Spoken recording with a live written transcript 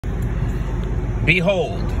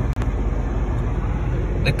Behold,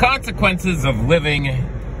 the consequences of living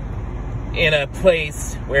in a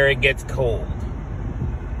place where it gets cold.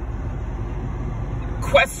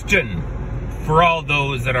 Question for all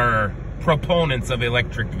those that are proponents of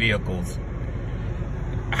electric vehicles.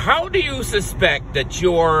 How do you suspect that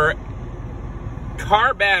your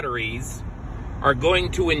car batteries are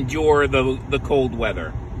going to endure the cold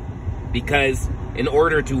weather? Because in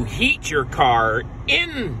order to heat your car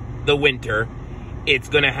in the winter, it's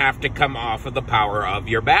going to have to come off of the power of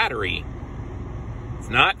your battery. It's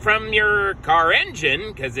not from your car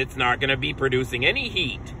engine, because it's not going to be producing any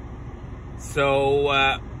heat.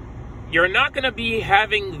 So you're not going to be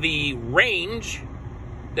having the range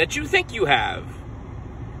that you think you have.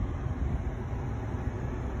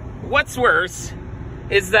 What's worse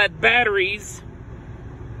is that batteries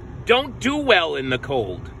don't do well in the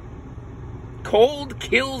cold. Cold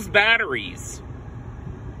kills batteries.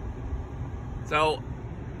 So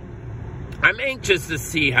I'm anxious to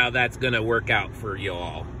see how that's going to work out for you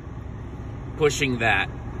all. Pushing that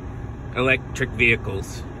electric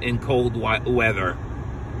vehicles in cold weather.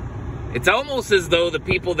 It's almost as though the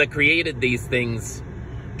people that created these things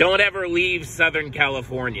don't ever leave Southern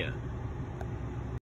California.